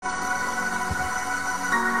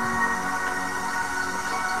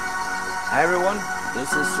Hi everyone, this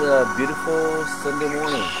is a beautiful Sunday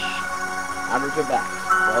morning. I'm Richard back.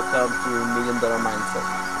 Welcome to Million Dollar Mindset.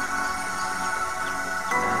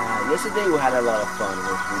 Yesterday we had a lot of fun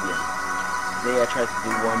with William. Today I tried to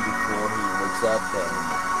do one before he wakes up and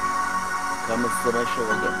come and see my show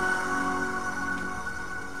again.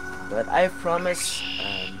 But I promise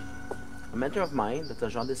a mentor of mine, Dr.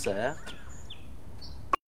 Jean Dessert,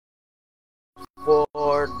 for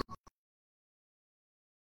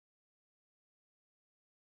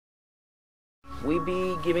we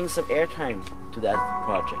be giving some airtime to that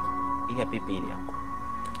project, eHappypedia.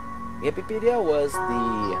 eHappypedia was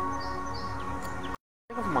the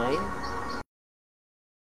of mine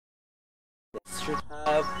that should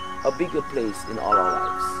have a bigger place in all our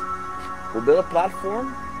lives. We build a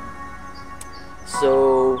platform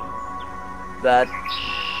so that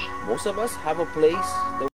most of us have a place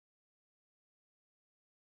that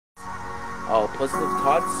our positive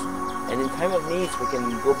thoughts, and in time of needs we can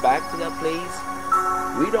go back to that place,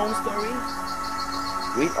 read our own story,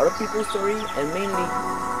 read other people's story, and mainly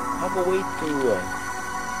have a way to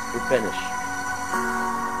replenish.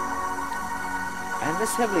 I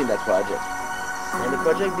invest heavily in that project, and the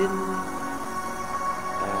project didn't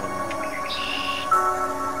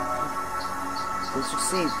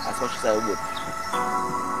succeed as much as I would.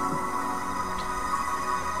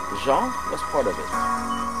 Jean was part of it,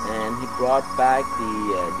 and he brought back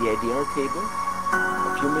the idea on the table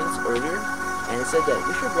a few minutes earlier, and he said that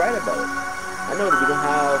we should write about it. I know that we don't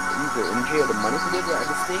have either energy or the money to do it at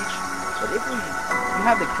this stage, but if we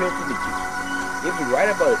have the creativity, if we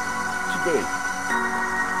write about it today,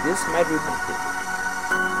 this might be something.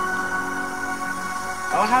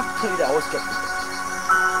 I'll have to tell you that I was skeptical.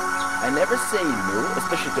 I never say no,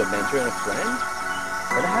 especially to a mentor and a friend,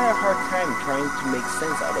 but I had a hard time trying to make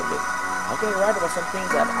sense out of it. How can I write about something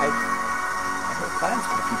that I have plans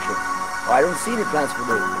for the future, or I don't see any plans for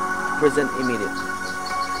the present immediately?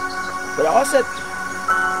 But I also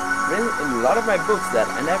written in a lot of my books that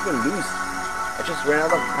I never lose. I just ran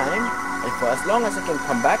out of time, and for as long as I can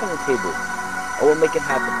come back on the table, I will make it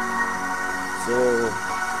happen. So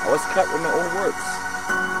I was cut with my own words,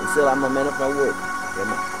 and still I'm a man of my word.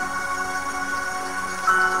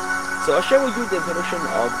 So I'll share with you the introduction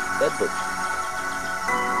of that book.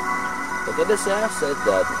 Dr. Dessert said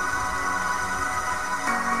that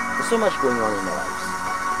there's so much going on in our lives.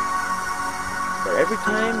 But every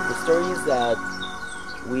time the stories that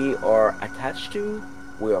we are attached to,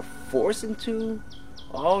 we are forced into,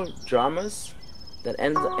 all dramas that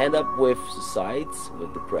end up with suicides,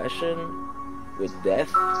 with depression, with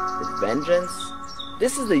death, with vengeance.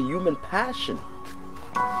 This is the human passion.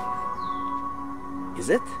 Is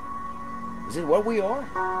it? Is it what we are?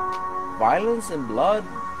 Violence and blood,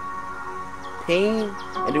 pain,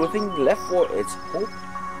 and the only thing left for it's hope.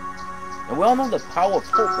 And we all know the power of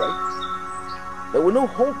hope, right? But we know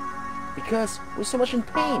hope because we're so much in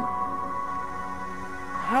pain.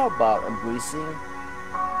 How about embracing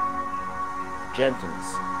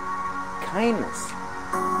gentleness, kindness?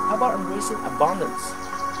 How about embracing abundance?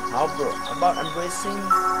 How about embracing,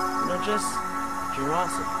 just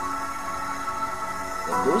generosity?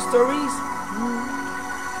 But those stories,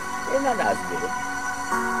 they're not as good.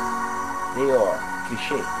 They are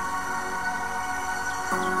cliché.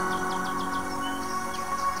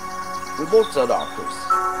 We both are doctors.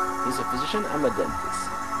 He's a physician, I'm a dentist.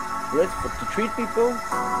 To treat people,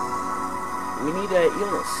 we need an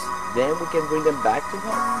illness. Then we can bring them back to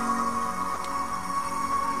health.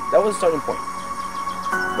 That was the starting point.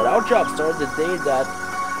 But our job started the day that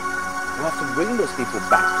we have to bring those people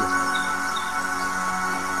back to health.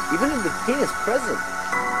 Even if the pain is present,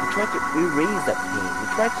 we try to erase that pain. We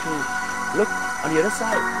try to look on the other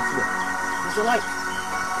side. There's a light.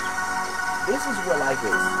 This is where life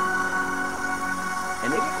is.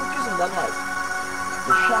 And if you focus on that light,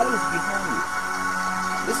 the shadow is behind you.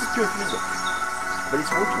 This is pure physics, but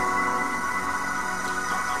it's working.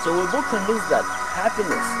 So we're both convinced that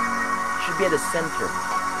happiness should be at the center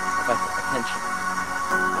of our attention.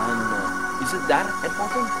 And is it that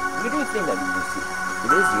important? We do think that it is. It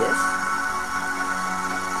is, yes.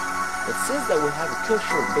 But since that we have a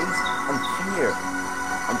culture based on fear,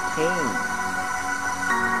 on pain,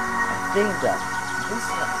 I think that this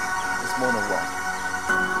is more than wrong.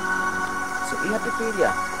 So eHappypedia,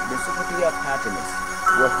 the encyclopedia of happiness,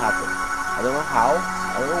 will happen. I don't know how,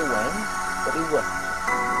 I don't know when, but it will happen.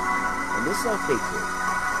 And this is our take to it.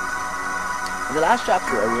 In the last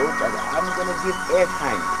chapter I wrote that I'm going to give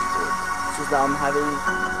airtime to it, since now I'm having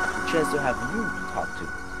the chance to have you to talk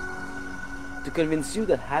to convince you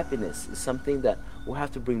that happiness is something that we'll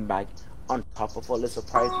have to bring back on top of our list of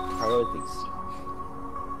priorities.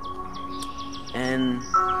 And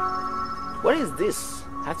what does this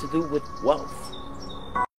have to do with wealth?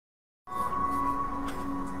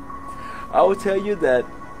 I will tell you that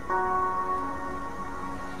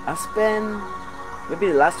I spent maybe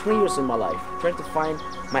the last 20 years of my life trying to find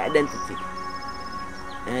my identity.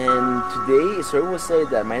 And today, Israel will say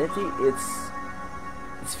that my identity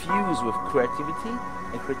it's fused with creativity,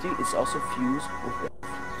 and creativity is also fused with wealth.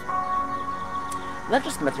 Not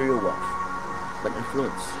just material wealth, but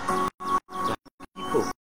influence. People.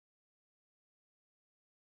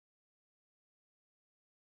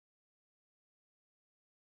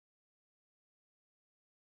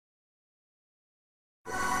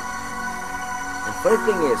 And funny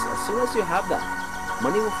thing is, as soon as you have that,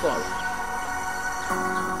 money will follow.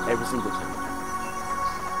 Every single time.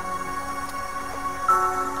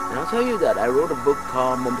 And I'll tell you that I wrote a book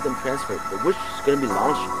called Momentum Transfer, which is going to be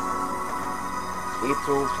launched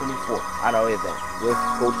April 24th at our event with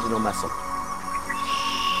Coach Dino Messa.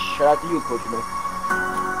 Shout out to you, Coach Dino.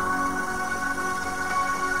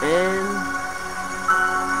 And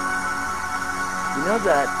you know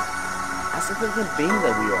that as a different being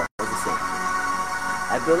that we are, as the same.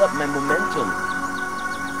 I build up my momentum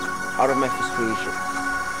out of my frustration.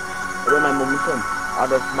 I build my momentum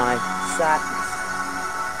out of my sadness.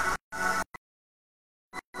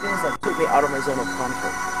 Things that took me out of my zone of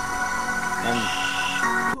comfort and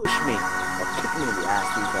push me or kick me in the ass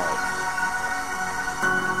too hard.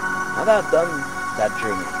 Now that I've done that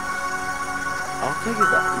journey, I'll tell you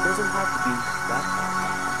that it doesn't have to be that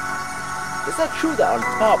hard. It's not true that on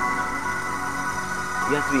top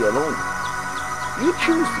you have to be alone. You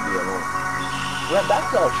choose to be alone. We have that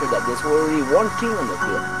culture that there's already one king on the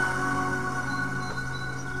hill.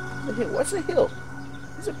 The hill. What's a hill?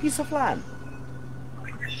 It's a piece of land.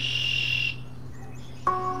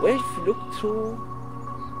 Well, if you look through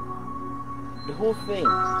the whole thing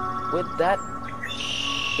with that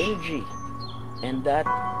energy and that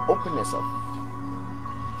openness of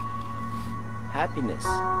happiness,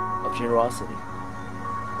 of generosity,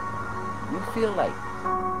 you feel like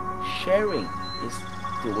sharing is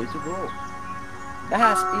the way to go. That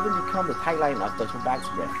has even become the tagline of Dr. Bag's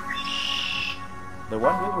brand. The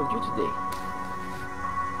one way with you today.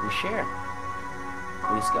 We share.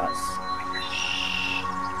 We discuss.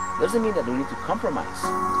 Doesn't mean that we need to compromise.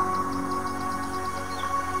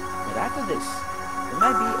 But after this, there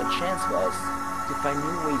might be a chance for us to find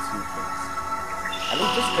new ways to do things. I think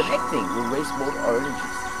just connecting will raise both our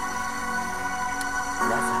energies. And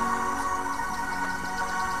that's how it is.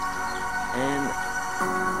 And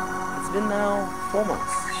it's been now 4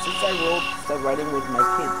 months since I started writing with my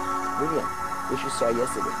kid, William, which you saw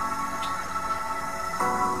yesterday.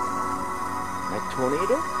 My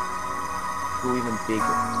tornado grew even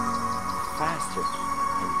bigger, faster,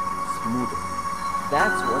 and smoother.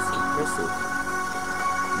 That's what's impressive.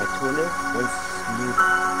 My tornado went smoother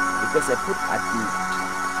because I put at the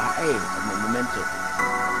RA of my momentum,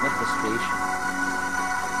 not frustration,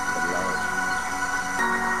 but love.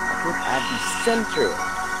 I put at the center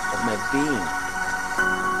of my being,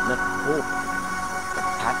 not hope, but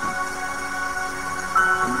happiness.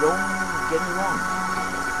 And don't get me wrong,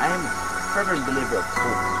 I am a fervent believer of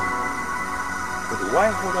hope. But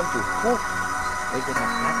why hold on to hope when you can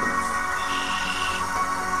have happiness?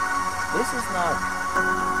 This is not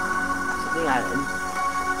something I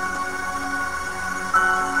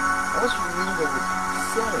was reading the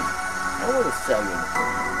selling. I want to sell you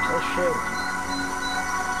anything. I'll share with you.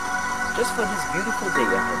 Just for this beautiful day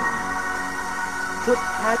you're having. Put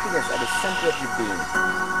happiness at the center of your being.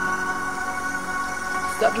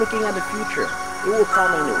 Stop looking at the future. It will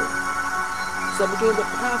come anyway. Stop looking at the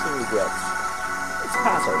past and regrets. It's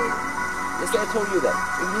past already. Just like I told you that.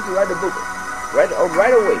 You need to write a book.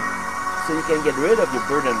 Right away. So you can get rid of your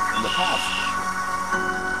burden from the past.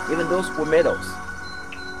 Even those were medals.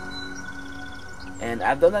 And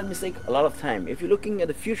I've done that mistake a lot of time. If you're looking at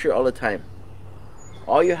the future all the time,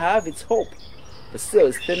 all you have is hope. But still,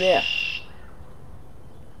 it's thin air.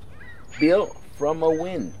 Built from a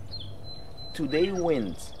win. Today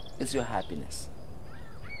wins is your happiness.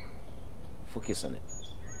 Focus on it.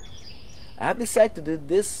 I have decided to do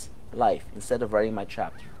this life instead of writing my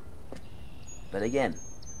chapter. But again,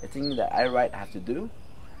 the thing that I write I have to do,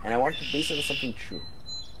 and I want to base it on something true.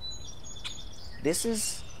 This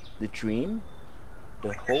is the dream,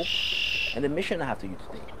 the hope, and the mission I have to you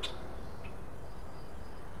today.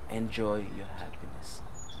 Enjoy your happiness.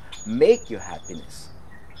 Make your happiness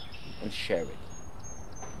and share it.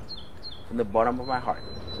 From the bottom of my heart,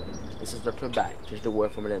 this is Dr. Bag. Change the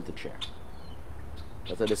word from an to chair.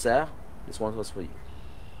 Dr. Dessert, this one was for you.